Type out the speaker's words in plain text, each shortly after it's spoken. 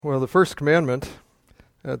Well, the first commandment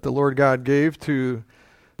that the Lord God gave to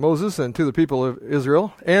Moses and to the people of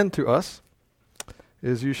Israel and to us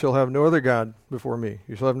is, you shall have no other God before me.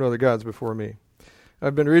 You shall have no other gods before me.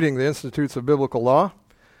 I've been reading the Institutes of Biblical Law,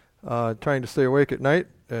 trying to stay awake at night.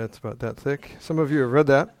 It's about that thick. Some of you have read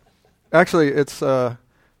that. Actually, it's a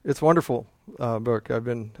wonderful book. I've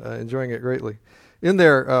been enjoying it greatly. In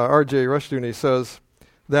there, R.J. Rushdoony says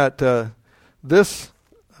that this,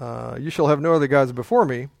 you shall have no other gods before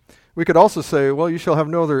me. We could also say, well, you shall have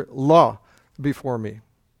no other law before me.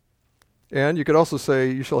 And you could also say,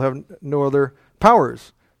 you shall have no other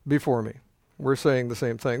powers before me. We're saying the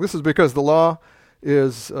same thing. This is because the law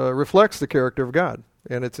reflects the character of God,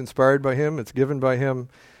 and it's inspired by Him, it's given by Him,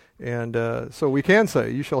 and so we can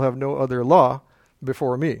say, you shall have no other law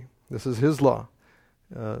before me. This is His law.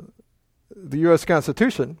 The U.S.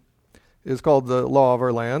 Constitution is called the law of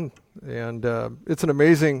our land, and it's an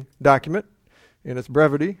amazing document in its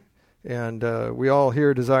brevity, and we all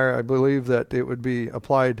here desire, I believe, that it would be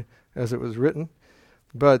applied as it was written.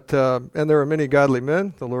 But and there are many godly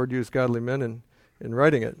men. The Lord used godly men in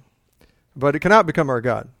writing it. But it cannot become our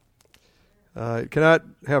God. It cannot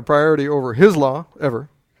have priority over His law, ever,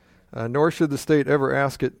 nor should the state ever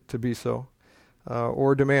ask it to be so,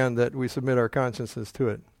 or demand that we submit our consciences to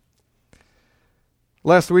it.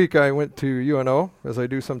 Last week I went to UNO, as I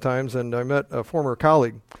do sometimes, and I met a former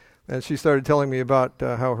colleague, and she started telling me about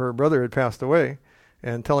how her brother had passed away,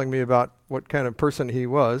 and telling me about what kind of person he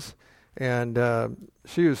was, and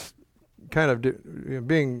she was kind of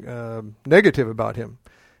being negative about him.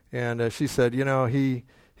 And she said, he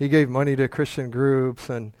gave money to Christian groups,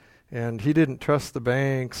 and he didn't trust the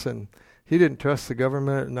banks, and he didn't trust the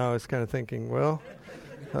government. And I was kind of thinking, well,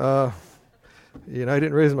 I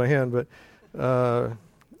didn't raise my hand, but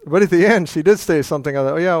at the end she did say something. I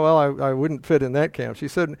thought, I wouldn't fit in that camp. She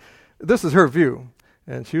said, this is her view,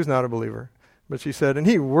 and she was not a believer, but she said, and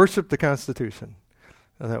he worshiped the Constitution.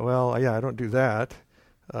 I thought, I don't do that.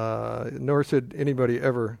 Nor should anybody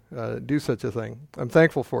ever do such a thing. I'm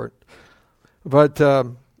thankful for it. But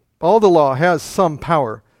all the law has some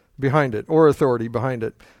power behind it, or authority behind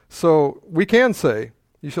it. So we can say,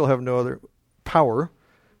 you shall have no other power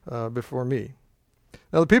before me.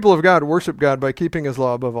 Now the people of God worship God by keeping His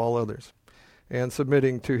law above all others, and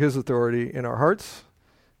submitting to His authority in our hearts,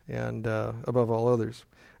 and above all others.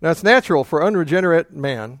 Now it's natural for unregenerate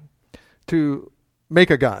man to make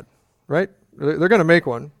a God, right? They're going to make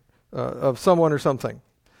one of someone or something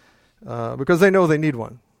because they know they need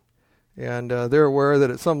one. And they're aware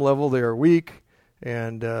that at some level they are weak.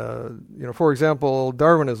 And, for example,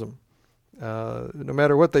 Darwinism, no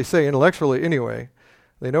matter what they say intellectually anyway,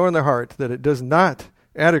 they know in their heart that it does not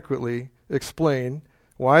adequately explain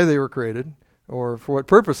why they were created or for what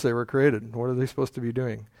purpose they were created. What are they supposed to be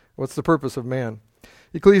doing? What's the purpose of man?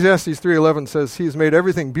 Ecclesiastes 3:11 says, He has made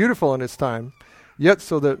everything beautiful in its time, yet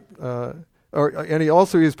so that... and He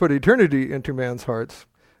has put eternity into man's hearts,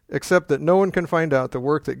 except that no one can find out the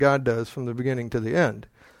work that God does from the beginning to the end.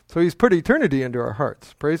 So He's put eternity into our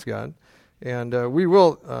hearts. Praise God. And we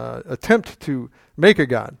will attempt to make a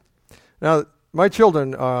God. Now, my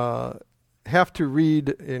children have to read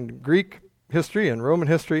in Greek history and Roman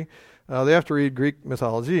history. They have to read Greek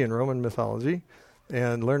mythology and Roman mythology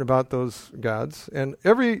and learn about those gods. And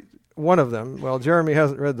every one of them, well, Jeremy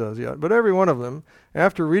hasn't read those yet, but every one of them,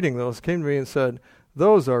 after reading those, came to me and said,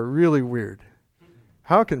 those are really weird.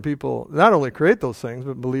 How can people not only create those things,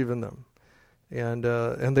 but believe in them? And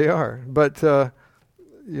they are. But,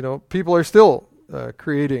 people are still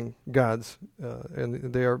creating gods,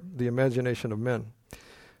 and they are the imagination of men.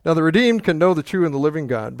 Now, the redeemed can know the true and the living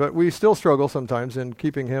God, but we still struggle sometimes in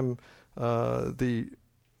keeping Him the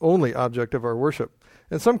only object of our worship.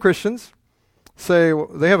 And some Christians say,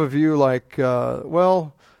 they have a view like, God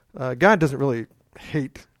doesn't really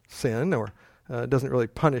hate sin, or doesn't really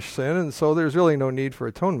punish sin, and so there's really no need for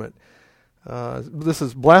atonement. This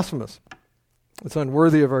is blasphemous. It's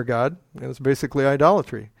unworthy of our God, and it's basically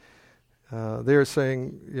idolatry. They are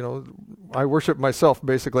saying, I worship myself,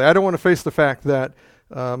 basically. I don't want to face the fact that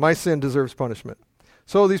my sin deserves punishment.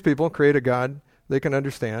 So these people create a God they can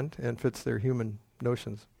understand and fits their human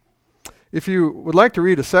notions. If you would like to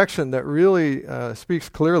read a section that really speaks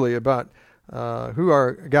clearly about who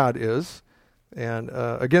our God is and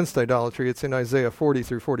against idolatry, it's in Isaiah 40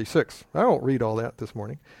 through 46. I won't read all that this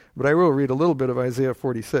morning, but I will read a little bit of Isaiah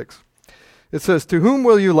 46. It says, To whom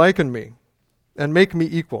will you liken me and make me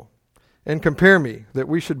equal and compare me that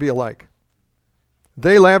we should be alike?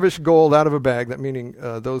 They lavish gold out of a bag, that meaning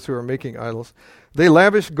those who are making idols. They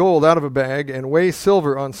lavish gold out of a bag and weigh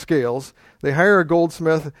silver on scales. They hire a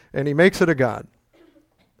goldsmith, and he makes it a god.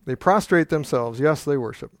 They prostrate themselves. Yes, they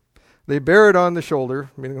worship. They bear it on the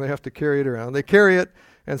shoulder, meaning they have to carry it around. They carry it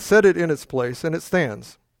and set it in its place, and it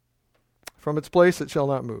stands. From its place it shall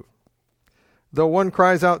not move. Though one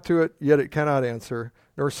cries out to it, yet it cannot answer,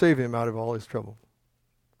 nor save him out of all his trouble.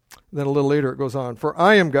 Then a little later it goes on, For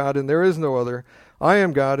I am God, and there is no other. I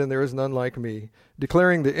am God, and there is none like me,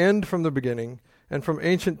 declaring the end from the beginning, and from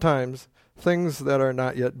ancient times things that are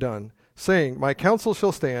not yet done, saying, My counsel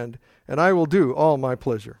shall stand, and I will do all my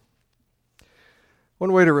pleasure.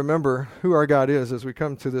 One way to remember who our God is as we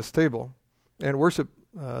come to this table and worship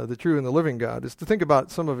the true and the living God is to think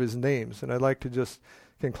about some of his names. And I'd like to just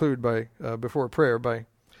conclude by before prayer by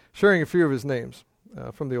sharing a few of his names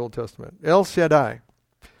from the Old Testament. El Shaddai,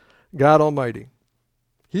 God Almighty.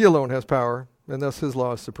 He alone has power, and thus his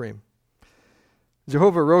law is supreme.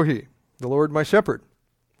 Jehovah Rohi, the Lord my shepherd.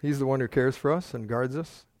 He's the one who cares for us and guards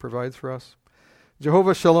us, provides for us.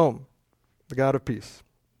 Jehovah Shalom, the God of peace.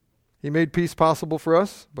 He made peace possible for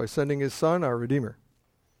us by sending his Son, our Redeemer.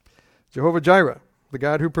 Jehovah Jireh, the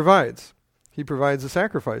God who provides. He provides a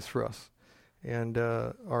sacrifice for us and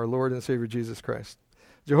our Lord and Savior Jesus Christ.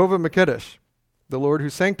 Jehovah Mekadesh, the Lord who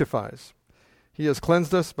sanctifies. He has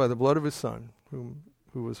cleansed us by the blood of his Son,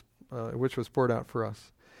 which was poured out for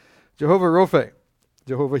us. Jehovah Rophe,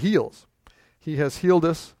 Jehovah heals. He has healed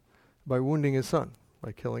us by wounding his Son,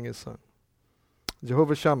 by killing his Son.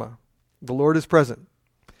 Jehovah Shammah, the Lord is present.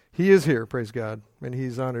 He is here, praise God, and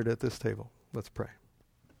he's honored at this table. Let's pray.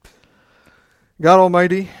 God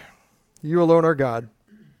Almighty, you alone are God,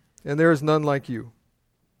 and there is none like you.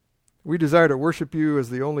 We desire to worship you as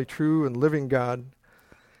the only true and living God.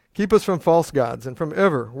 Keep us from false gods and from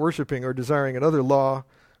ever worshiping or desiring another law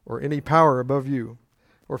or any power above you,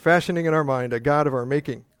 or fashioning in our mind a God of our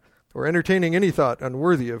making, or entertaining any thought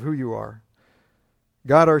unworthy of who you are.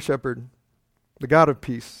 God our shepherd, the God of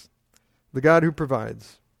peace, the God who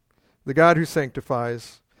provides, the God who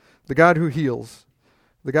sanctifies, the God who heals,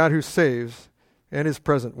 the God who saves, and is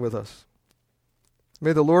present with us.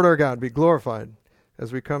 May the Lord our God be glorified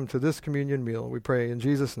as we come to this communion meal, we pray in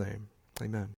Jesus' name. Amen.